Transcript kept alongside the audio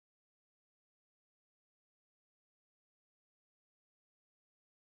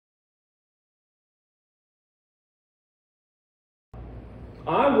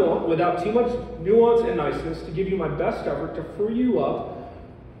I want, without too much nuance and niceness, to give you my best effort to free you up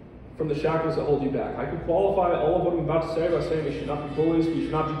from the shackles that hold you back. I could qualify all of what I'm about to say by saying we should not be bullies, we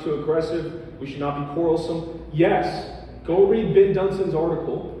should not be too aggressive, we should not be quarrelsome. Yes, go read Ben Dunson's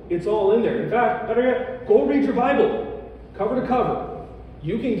article. It's all in there. In fact, better yet, go read your Bible, cover to cover.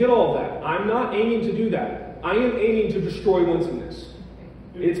 You can get all of that. I'm not aiming to do that. I am aiming to destroy winsomeness.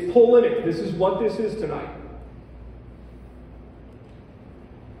 It's polemic. This is what this is tonight.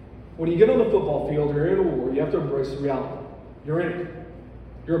 When you get on the football field, you're in a war, you have to embrace the reality. You're in it.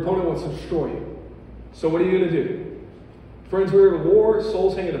 Your opponent wants to destroy you. So what are you going to do? Friends, we're in a war,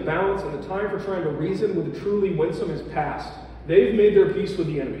 souls hang in a balance, and the time for trying to reason with the truly winsome has passed. They've made their peace with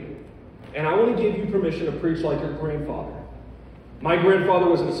the enemy. And I want to give you permission to preach like your grandfather. My grandfather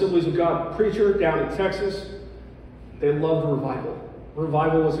was an Assemblies of God preacher down in Texas. They loved revival.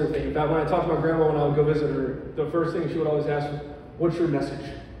 Revival was their thing. In fact, when I talked to my grandma when I would go visit her, the first thing she would always ask was, "What's your message?"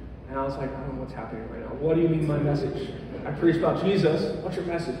 And I was like, "I don't know what's happening right now. What do you mean my message? I preach about Jesus. What's your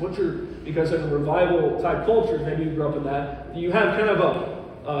message? Because in revival type cultures, maybe you grew up in that, you have kind of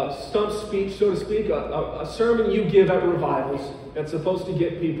a stump speech, so to speak, a sermon you give at revivals that's supposed to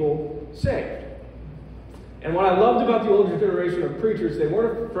get people saved. And what I loved about the older generation of preachers, they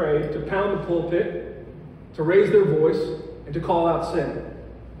weren't afraid to pound the pulpit, to raise their voice, and to call out sin.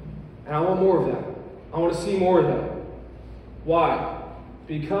 And I want more of that. I want to see more of that. Why?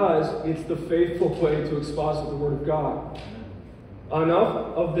 Because it's the faithful way to exposit the Word of God.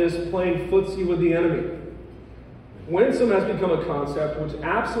 Enough of this playing footsie with the enemy. Winsome has become a concept which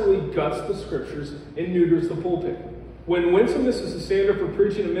absolutely guts the Scriptures and neuters the pulpit. When winsomeness is the standard for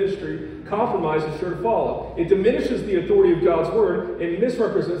preaching and ministry, compromise is sure to follow. It diminishes the authority of God's Word and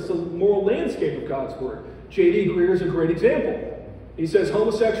misrepresents the moral landscape of God's Word. J.D. Greer is a great example. He says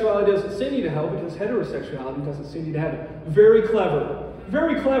homosexuality doesn't send you to hell because heterosexuality doesn't send you to heaven. Very clever.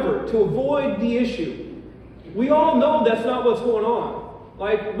 Very clever to avoid the issue. We all know that's not what's going on.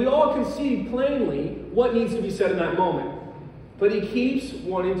 Like, we all can see plainly what needs to be said in that moment. But he keeps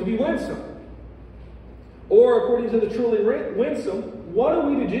wanting to be winsome. Or, according to the truly winsome, what are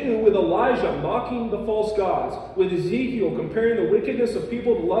we to do with Elijah mocking the false gods? With Ezekiel comparing the wickedness of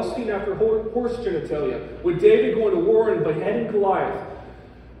people to lusting after horse genitalia? With David going to war and beheading Goliath?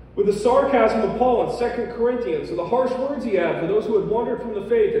 With the sarcasm of Paul in 2 Corinthians, or the harsh words he had for those who had wandered from the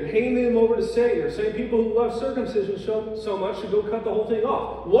faith and handing them over to Satan, or saying people who love circumcision so much should go cut the whole thing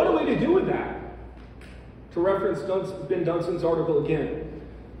off. What are we to do with that? To reference Ben Dunson's article again,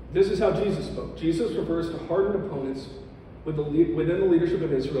 this is how Jesus spoke. Jesus refers to hardened opponents within the leadership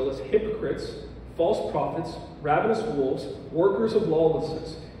of Israel as hypocrites, false prophets, ravenous wolves, workers of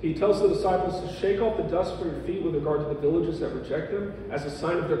lawlessness. He tells the disciples to shake off the dust from your feet with regard to the villages that reject them as a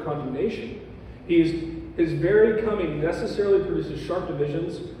sign of their condemnation. His very coming necessarily produces sharp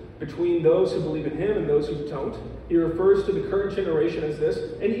divisions between those who believe in him and those who don't. He refers to the current generation as this,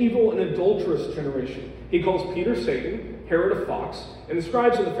 an evil and adulterous generation. He calls Peter Satan, Herod a fox, and the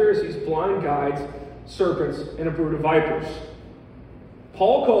scribes and the Pharisees blind guides, serpents, and a brood of vipers.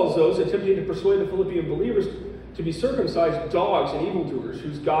 Paul calls those attempting to persuade the Philippian believers to be circumcised dogs and evildoers,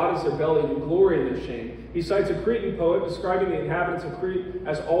 whose God is their belly and who glory in their shame. He cites a Cretan poet describing the inhabitants of Crete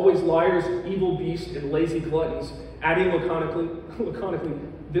as always liars, evil beasts, and lazy gluttons, adding laconically,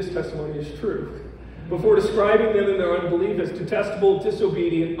 this testimony is true, before describing them in their unbelief as detestable,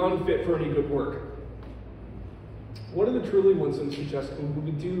 disobedient, unfit for any good work. What do the truly winsome suggest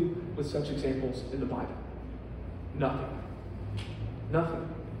we do with such examples in the Bible? Nothing.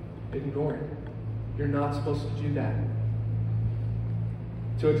 Nothing. Ignore it. You're not supposed to do that.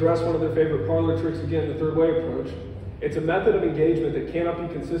 To address one of their favorite parlor tricks again, the third way approach, it's a method of engagement that cannot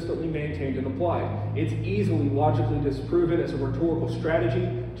be consistently maintained and applied. It's easily logically disproven as a rhetorical strategy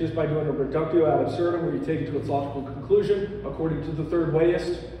just by doing a reductio ad absurdum where you take it to its logical conclusion. According to the third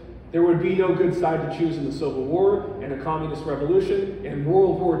wayist, there would be no good side to choose in the Civil War and a communist revolution. In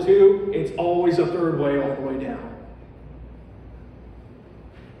World War II, it's always a third way all the way down.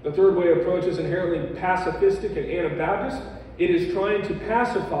 The third way approach is inherently pacifistic and Anabaptist. It is trying to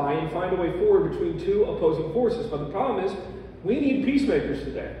pacify and find a way forward between two opposing forces. But the problem is, we need peacemakers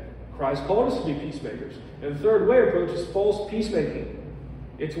today. Christ called us to be peacemakers. And the third way approach is false peacemaking.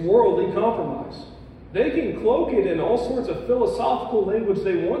 It's worldly compromise. They can cloak it in all sorts of philosophical language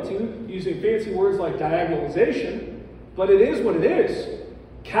they want to, using fancy words like diagonalization, but it is what it is.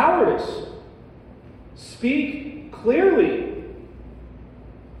 Cowardice. Speak clearly.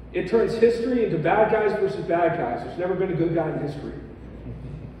 It turns history into bad guys versus bad guys. There's never been a good guy in history.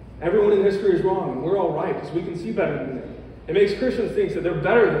 Everyone in history is wrong, and we're all right, because we can see better than them. It makes Christians think that they're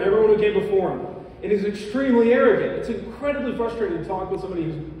better than everyone who came before them. and is extremely arrogant. It's incredibly frustrating to talk with somebody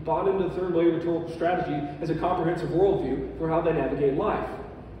who's bought into the third way rhetorical strategy as a comprehensive worldview for how they navigate life.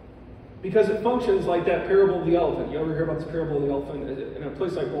 Because it functions like that parable of the elephant. You ever hear about this parable of the elephant? In a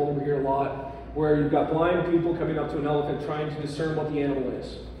place like Boulder, we hear a lot, where you've got blind people coming up to an elephant trying to discern what the animal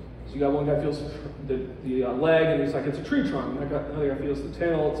is. So you got one guy feels the leg, and he's like, it's a tree trunk. Another guy feels the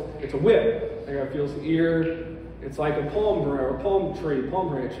tail, it's a whip. Another guy feels the ear, it's like a palm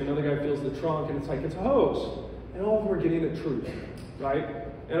branch. Another guy feels the trunk, and it's like it's a hose. And all of them are getting the truth, right?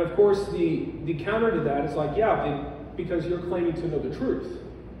 And of course, the counter to that is like, because you're claiming to know the truth.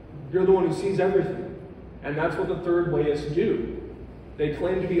 You're the one who sees everything. And that's what the third wayists do. They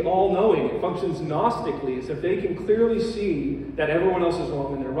claim to be all-knowing. It functions gnostically, as if they can clearly see that everyone else is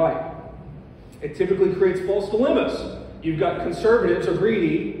wrong and they're right. It typically creates false dilemmas. You've got conservatives are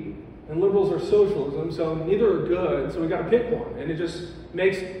greedy, and liberals are socialism, so neither are good, so we've got to pick one. And it just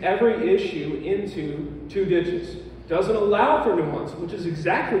makes every issue into two ditches. Doesn't allow for nuance, which is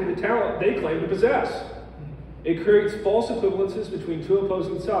exactly the talent they claim to possess. It creates false equivalences between two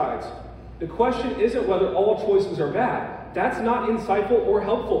opposing sides. The question isn't whether all choices are bad. That's not insightful or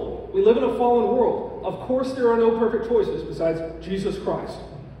helpful. We live in a fallen world. Of course there are no perfect choices besides Jesus Christ.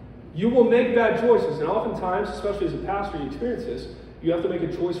 You will make bad choices, and oftentimes, especially as a pastor, you experience this, you have to make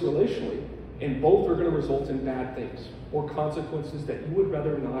a choice relationally, and both are going to result in bad things or consequences that you would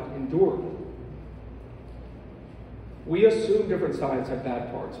rather not endure. We assume different sides have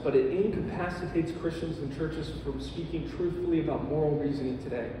bad parts, but it incapacitates Christians and churches from speaking truthfully about moral reasoning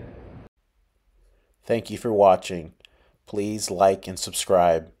today. Thank you for watching. Please like and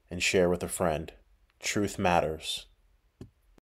subscribe and share with a friend. Truth matters.